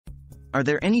Are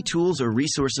there any tools or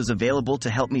resources available to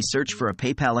help me search for a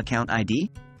PayPal account ID?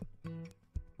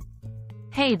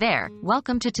 Hey there,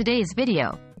 welcome to today's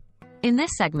video. In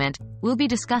this segment, we'll be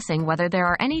discussing whether there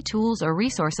are any tools or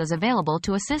resources available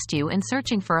to assist you in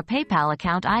searching for a PayPal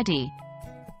account ID.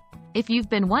 If you've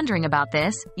been wondering about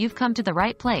this, you've come to the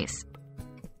right place.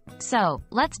 So,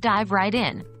 let's dive right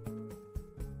in.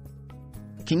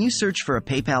 Can you search for a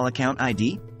PayPal account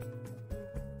ID?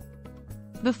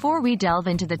 Before we delve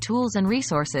into the tools and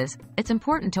resources, it's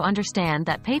important to understand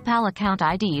that PayPal account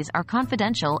IDs are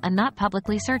confidential and not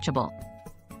publicly searchable.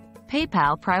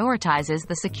 PayPal prioritizes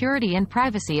the security and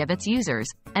privacy of its users,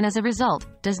 and as a result,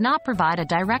 does not provide a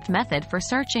direct method for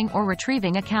searching or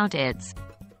retrieving account IDs.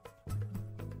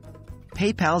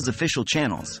 PayPal's official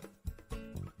channels.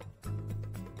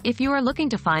 If you are looking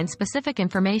to find specific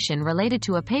information related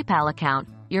to a PayPal account,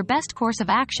 your best course of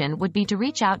action would be to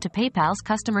reach out to PayPal's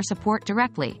customer support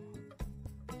directly.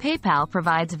 PayPal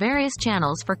provides various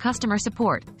channels for customer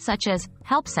support, such as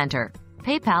Help Center.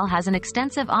 PayPal has an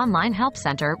extensive online help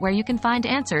center where you can find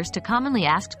answers to commonly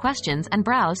asked questions and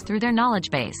browse through their knowledge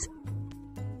base.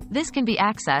 This can be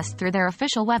accessed through their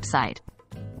official website.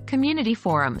 Community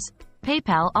forums.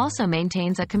 PayPal also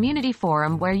maintains a community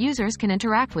forum where users can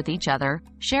interact with each other,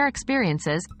 share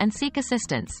experiences, and seek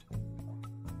assistance.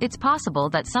 It's possible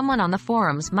that someone on the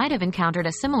forums might have encountered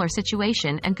a similar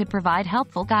situation and could provide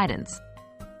helpful guidance.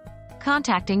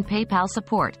 Contacting PayPal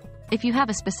support. If you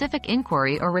have a specific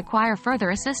inquiry or require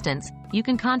further assistance, you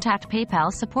can contact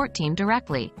PayPal's support team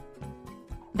directly.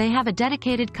 They have a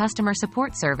dedicated customer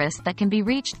support service that can be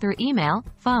reached through email,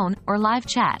 phone, or live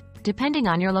chat, depending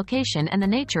on your location and the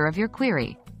nature of your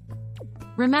query.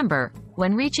 Remember,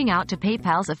 when reaching out to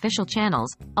PayPal's official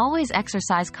channels, always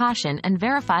exercise caution and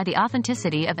verify the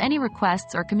authenticity of any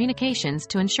requests or communications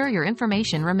to ensure your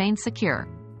information remains secure.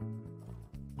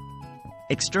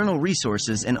 External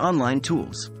resources and online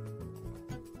tools.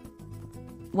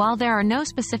 While there are no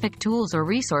specific tools or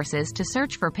resources to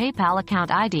search for PayPal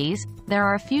account IDs, there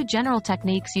are a few general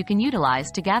techniques you can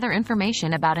utilize to gather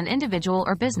information about an individual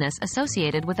or business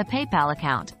associated with a PayPal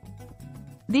account.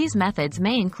 These methods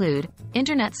may include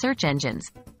internet search engines.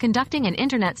 Conducting an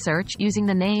internet search using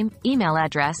the name, email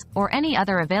address, or any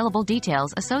other available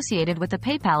details associated with a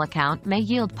PayPal account may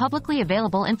yield publicly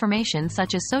available information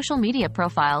such as social media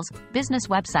profiles, business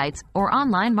websites, or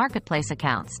online marketplace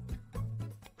accounts.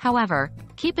 However,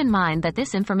 keep in mind that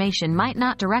this information might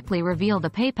not directly reveal the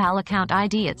PayPal account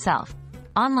ID itself.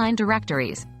 Online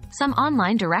directories. Some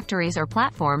online directories or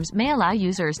platforms may allow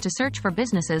users to search for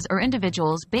businesses or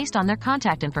individuals based on their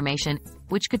contact information,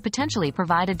 which could potentially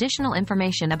provide additional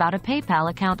information about a PayPal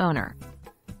account owner.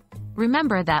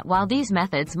 Remember that while these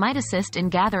methods might assist in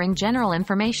gathering general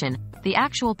information, the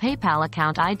actual PayPal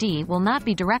account ID will not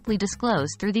be directly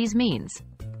disclosed through these means.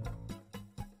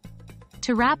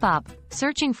 To wrap up,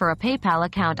 searching for a PayPal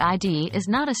account ID is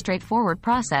not a straightforward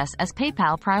process as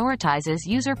PayPal prioritizes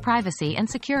user privacy and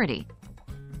security.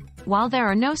 While there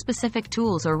are no specific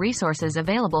tools or resources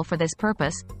available for this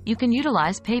purpose, you can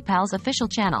utilize PayPal's official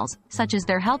channels, such as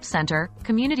their help center,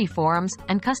 community forums,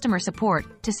 and customer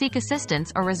support, to seek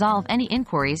assistance or resolve any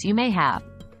inquiries you may have.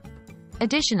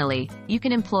 Additionally, you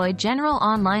can employ general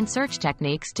online search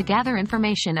techniques to gather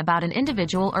information about an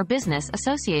individual or business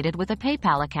associated with a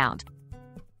PayPal account.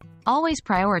 Always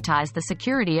prioritize the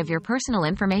security of your personal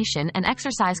information and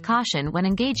exercise caution when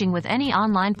engaging with any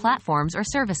online platforms or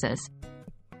services.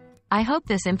 I hope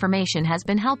this information has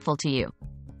been helpful to you.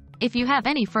 If you have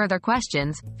any further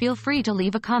questions, feel free to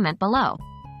leave a comment below.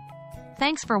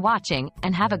 Thanks for watching,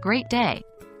 and have a great day.